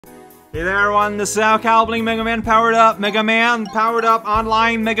Hey there everyone, this is Al Cowbling, Megaman powered up, Megaman powered up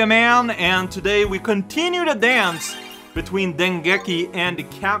online Megaman, and today we continue the dance between Dengeki and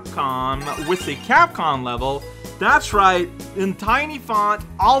Capcom with the Capcom level. That's right, in tiny font,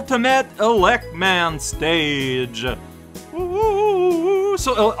 Ultimate Electman stage. Woo!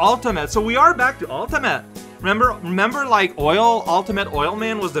 So Ultimate, so we are back to Ultimate. Remember like Ultimate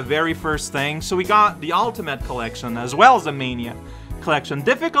Oilman was the very first thing, so we got the Ultimate collection as well as the Mania collection.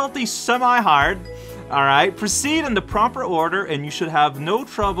 Difficulty semi-hard. Alright, proceed in the proper order and you should have no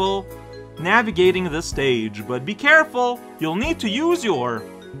trouble navigating this stage. But be careful, you'll need to use your...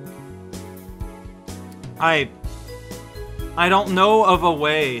 I don't know of a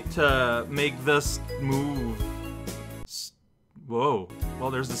way to make this move. Whoa. Well,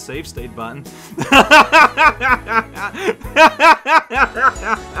 there's the save state button.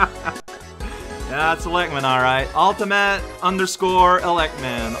 Yeah, it's Electman, alright. Ultimate _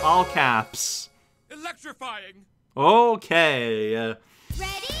 Electman, all caps. Electrifying. Okay. Ready?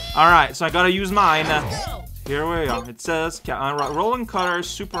 Alright, so I gotta use mine. Here we are. It says rolling cutter,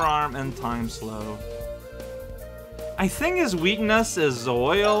 super arm, and time slow. I think his weakness is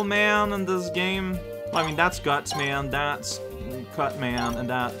Oil Man in this game. I mean, that's Guts Man, that's Cut Man, and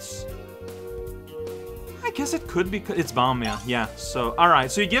that's... I guess it could be... It's Bomb Man, yeah. So,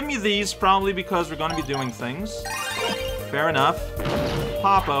 alright, so you give me these probably because we're gonna be doing things. Fair enough.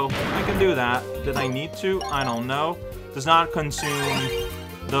 Popo, I can do that. Did I need to? I don't know. Does not consume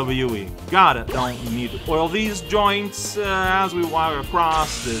WE. Got it. Don't need to oil these joints as we walk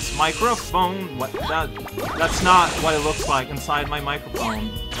across this microphone. That's not what it looks like inside my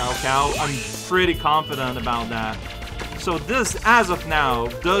microphone. Cow. I'm pretty confident about that. So this, as of now,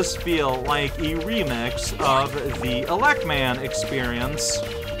 does feel like a remix of the Electman experience.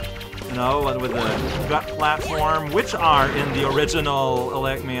 You know, with the gut platform, which are in the original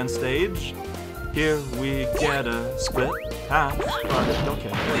Electman stage. Here we get a split path. Okay,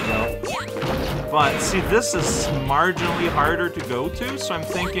 there we go. But see, this is marginally harder to go to, so I'm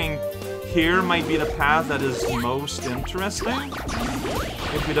thinking here might be the path that is most interesting.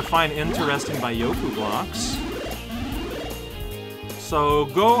 If we define interesting by Yoku blocks. So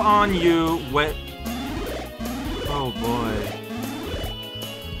go on you with... Oh boy.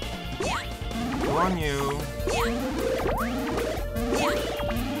 Go on you.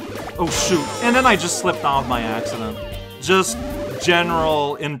 Oh shoot, and then I just slipped off by accident. Just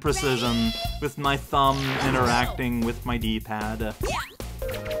general imprecision with my thumb interacting with my D-pad.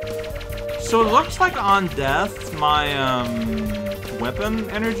 So it looks like on death, my weapon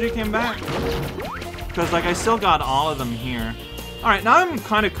energy came back. Because like I still got all of them here. Alright, now I'm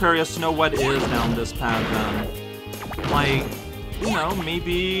kind of curious to know what is down this path then. Like, you know,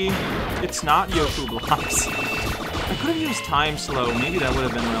 maybe it's not Yoku blocks. I could have used time slow, maybe that would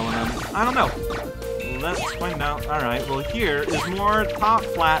have been relevant. I don't know. Let's find out. Alright, well here is more top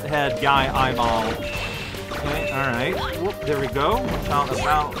flathead guy eyeball. Okay, alright. Whoop, there we go. Watch out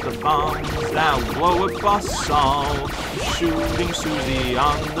about the bombs that blow a bus all. Shooting Susie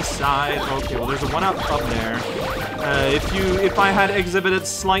on the side. Okay, well there's a one up there. If I had exhibited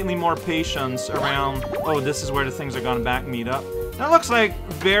slightly more patience around, oh, this is where the things are gonna back meet up. That looks like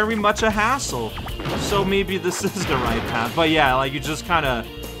very much a hassle. So maybe this is the right path. But yeah, like you just kind of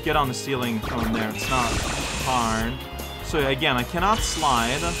get on the ceiling from there. It's not hard. So again, I cannot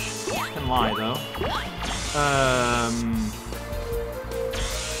slide. I can lie though.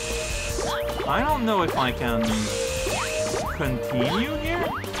 I don't know if I can continue here.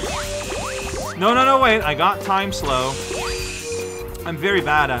 No, wait, I got time slow. I'm very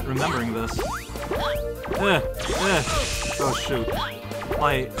bad at remembering this. Oh, shoot.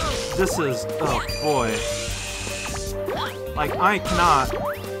 Like, this is, oh, boy. Like, I cannot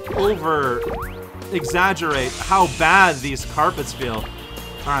over-exaggerate how bad these carpets feel.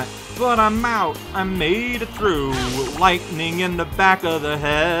 Alright, but I'm out. I made it through. Lightning in the back of the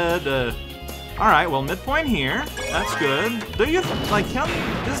head. Alright, well, midpoint here. That's good. Do you, like,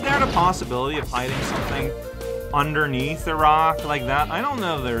 is there the possibility of hiding something underneath a rock like that? I don't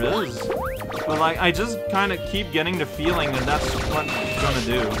know if there is. But, like, I just kind of keep getting the feeling that that's what it's gonna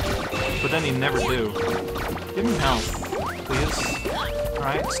do. But then they never do. Give me health, please.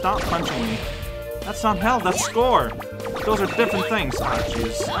 Alright, stop punching me. That's not health, that's score. Those are different things. Oh,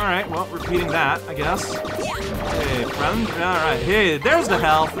 jeez. Alright, well, repeating that, I guess. Hey, friend. Alright, hey, there's the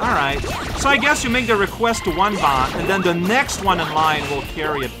health. Alright. So I guess you make the request to one bot, and then the next one in line will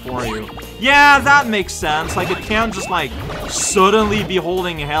carry it for you. Yeah, that makes sense. Like, it can't just, like, suddenly be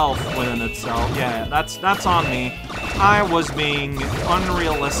holding health within itself. Yeah, that's on me. I was being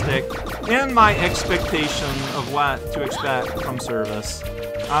unrealistic in my expectation of what to expect from service.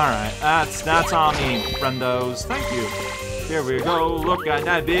 Alright, that's on me, friendos. Thank you. Here we go. Look at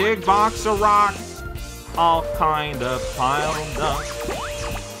that big box of rocks. All kind of piled up.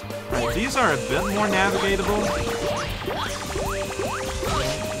 Right, these are a bit more navigatable.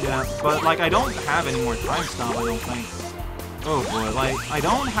 Yeah, but like I don't have any more time stop, I don't think. Oh boy, like I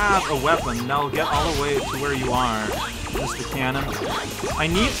don't have a weapon that'll get all the way to where you are. Just the cannon. I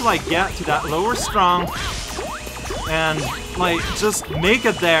need to like get to that lower strong and like just make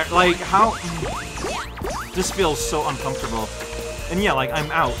it there. Like how this feels so uncomfortable. And yeah, like I'm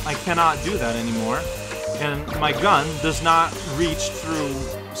out. I cannot do that anymore. And my gun does not reach through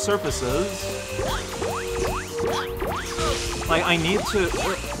surfaces. Like I need to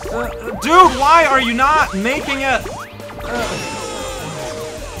dude, why are you not making it?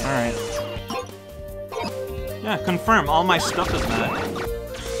 Alright. Yeah, confirm. All my stuff is back.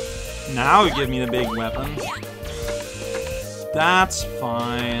 Now you give me the big weapon. That's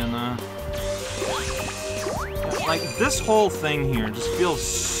fine. Like, this whole thing here just feels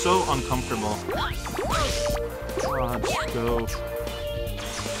so uncomfortable. Oh, just go.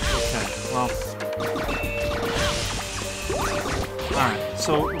 Okay, well. Alright,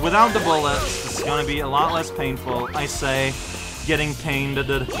 so without the bullets, it's gonna be a lot less painful. I say, getting pained.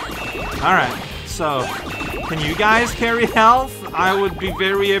 Alright, so, can you guys carry health? I would be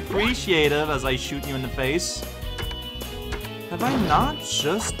very appreciative as I shoot you in the face. Have I not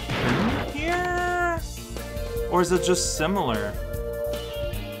just been here? Or is it just similar?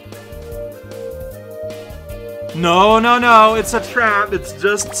 No, no, no, it's a trap. It's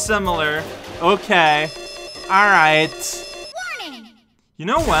just similar. Okay. Alright. You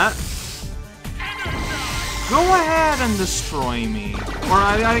know what? Go ahead and destroy me. Or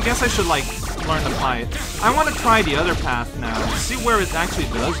I guess I should, like, learn to fight. I want to try the other path now. See where it actually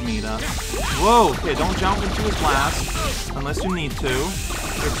does meet up. Whoa, okay, don't jump into his blast. Unless you need to.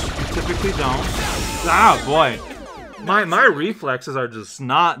 Which you typically don't. Ah, boy. My reflexes are just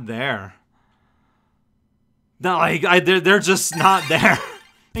not there. They're just not there. I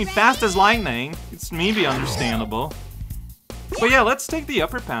mean, fast as lightning. It's maybe understandable. But yeah, let's take the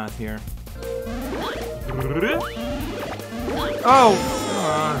upper path here. Oh!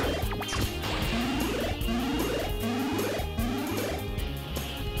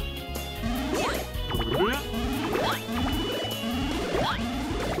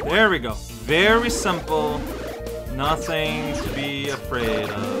 There we go. Very simple. Nothing to be afraid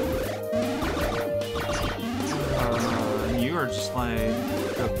of. And you are just like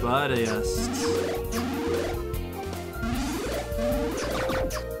the buddiest.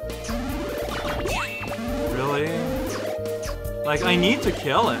 Really? Like, I need to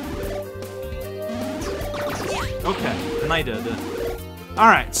kill it. Okay, and I did.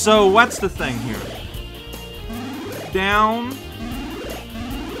 Alright, so what's the thing here? Down.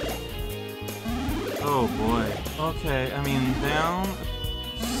 Oh boy. Okay, I mean, down.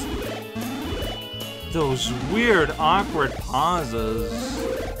 Those weird, awkward pauses.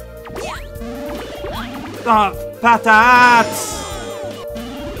 Ah, patats!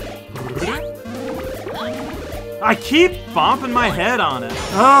 I keep bumping my head on it.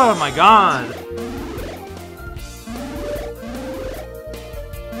 Oh my god.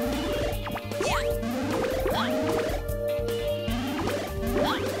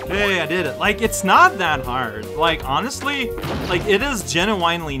 Hey, I did it. Like, it's not that hard. Like, honestly, like, it is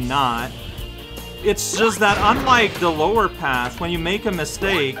genuinely not. It's just that unlike the lower path, when you make a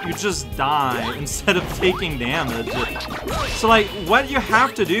mistake, you just die instead of taking damage. So like, what you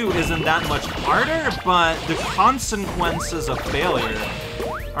have to do isn't that much harder, but the consequences of failure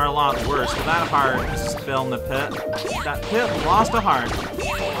are a lot worse. So that heart just fell in the pit. That pit lost a heart.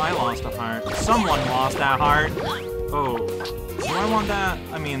 I lost a heart. Someone lost that heart. Oh, do I want that?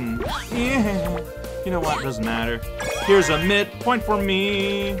 I mean, yeah. You know what, doesn't matter. Here's a midpoint for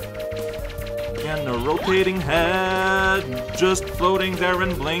me. And a rotating head, just floating there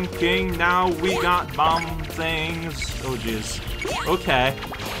and blinking. Now we got bomb things. Oh jeez. Okay.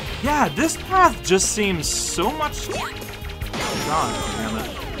 Yeah, this path just seems so much. God damn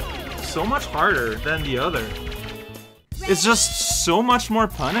it. So much harder than the other. It's just so much more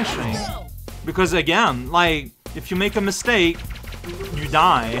punishing. Because again, like, if you make a mistake, you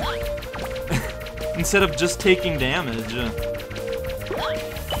die. Instead of just taking damage.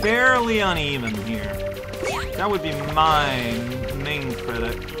 Fairly uneven here. That would be my main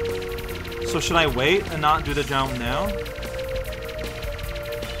critic. So should I wait and not do the jump now?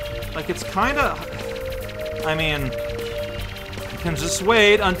 Like, it's kinda... I mean... I can just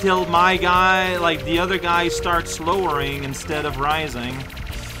wait until my guy, like the other guy, starts lowering instead of rising.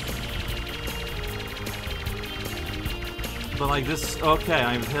 But like this, okay,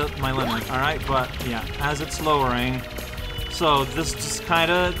 I've hit my limit, alright? But yeah, as it's lowering, so this just kind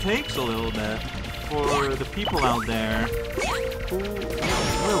of takes a little bit for the people out there who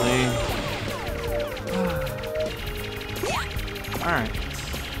really... Alright.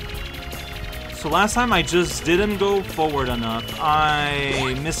 So last time I just didn't go forward enough.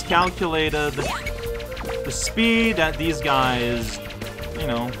 I miscalculated the speed that these guys, you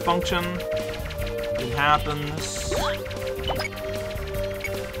know, function. It happens.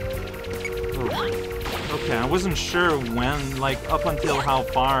 Oh. Okay, I wasn't sure when, like, up until how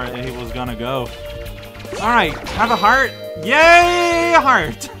far he was gonna go. Alright, have a heart. Yay, a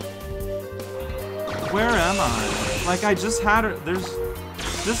heart! Where am I? Like, I just had it.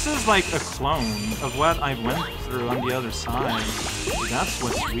 This is like a clone of what I went through on the other side. That's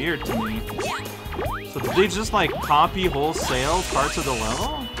what's weird to me. So did they just like copy wholesale parts of the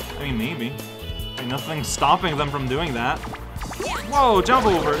level? I mean, maybe. I mean, nothing's stopping them from doing that. Whoa, jump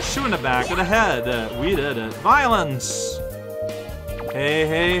over, shoot in the back of the head. We did it. Violence! Hey,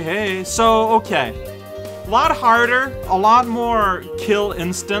 hey, hey. So, okay. A lot harder, a lot more kill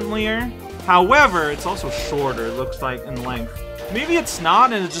instantly. However, it's also shorter, it looks like, in length. Maybe it's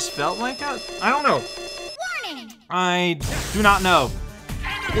not and it just felt like it? I don't know. Warning. I do not know.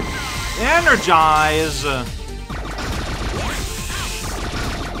 Energize!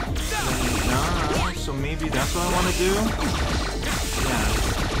 So maybe that's what I want to do?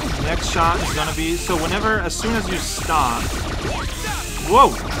 Yeah. Next shot is gonna be... So whenever, as soon as you stop...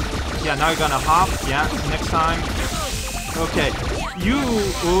 Whoa! Yeah, now you're gonna hop. Yeah, next time. Okay. You...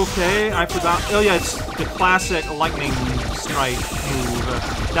 Okay, I forgot. Oh yeah, it's the classic lightning strike move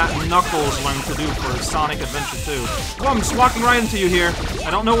that Knuckles learned to do for Sonic Adventure 2. Oh, I'm just walking right into you here.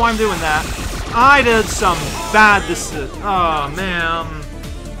 I don't know why I'm doing that. I did some bad decisions. Oh, man.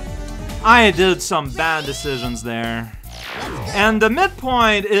 I did some bad decisions there. And the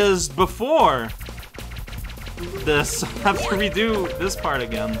midpoint is before this. I have to redo this part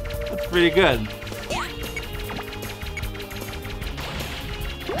again. That's pretty good.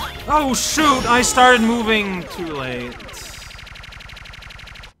 Oh shoot, I started moving too late.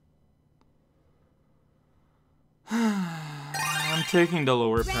 I'm taking the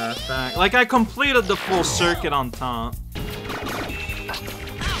lower path back. Like, I completed the full circuit on top.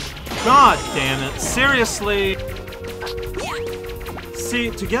 God damn it, seriously.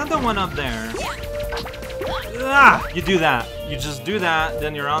 See, to get the one up there, you do that. You just do that,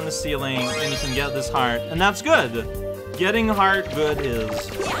 then you're on the ceiling, and you can get this heart. And that's good. Getting heart good is.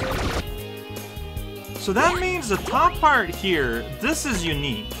 So that means the top part here, this is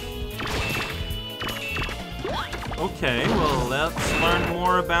unique. Okay, well, let's learn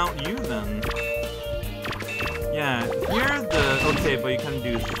more about you then. Yeah, here the... Okay, but you can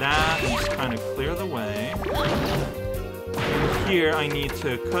do that and just kind of clear the way. And here I need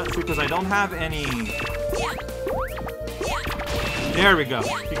to cut through because I don't have any... There we go.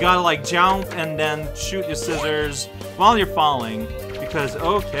 You gotta like jump and then shoot your scissors while you're falling. Because,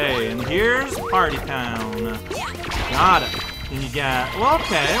 okay, and here's Party Town. Got it. And you get... Well,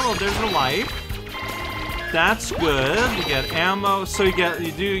 okay, well, there's a life. That's good. You get ammo. So you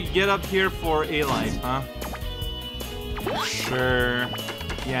get up here for a life, huh? Sure.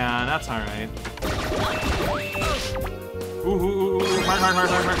 Yeah, that's alright. Ooh,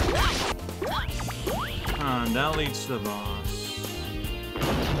 heart. That leads to the boss.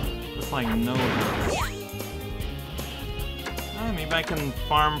 With like no health. Maybe I can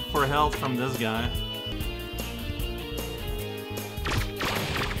farm for health from this guy.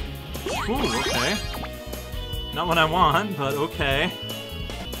 Ooh, okay. Not what I want, but okay.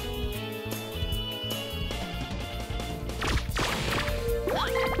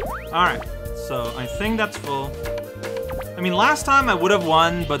 Alright, so I think that's full. I mean, last time I would have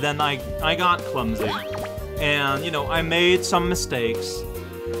won, but then I got clumsy. And, you know, I made some mistakes.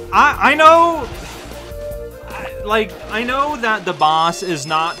 I know... I know that the boss is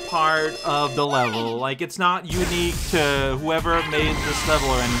not part of the level. Like, it's not unique to whoever made this level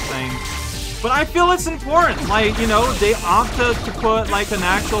or anything. But I feel it's important. Like, you know, they opted to put, like, an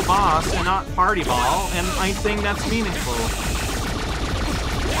actual boss and not Party Ball, and I think that's meaningful.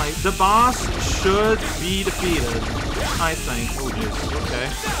 Like, the boss should be defeated, I think. Oh, jeez. Okay.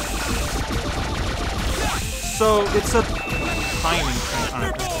 So, it's a timing thing.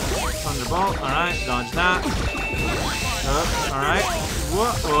 Alright. Thunderbolt. Alright, dodge that. Alright.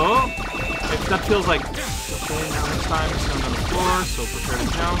 Whoa. That feels like... Okay, now next time it's going on the floor, so prepare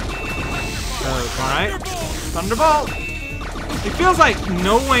to jump. Alright. Thunderbolt! It feels like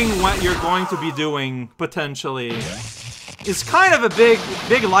knowing what you're going to be doing, potentially, is kind of a big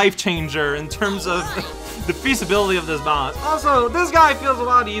life changer in terms of the feasibility of this boss. Also, this guy feels a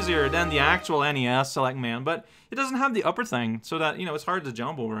lot easier than the actual NES Select Man, but he doesn't have the upper thing, so that, you know, it's hard to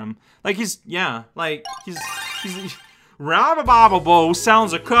jump over him. Like, he's Rabba-babba-bo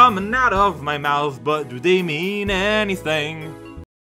sounds are coming out of my mouth, but do they mean anything?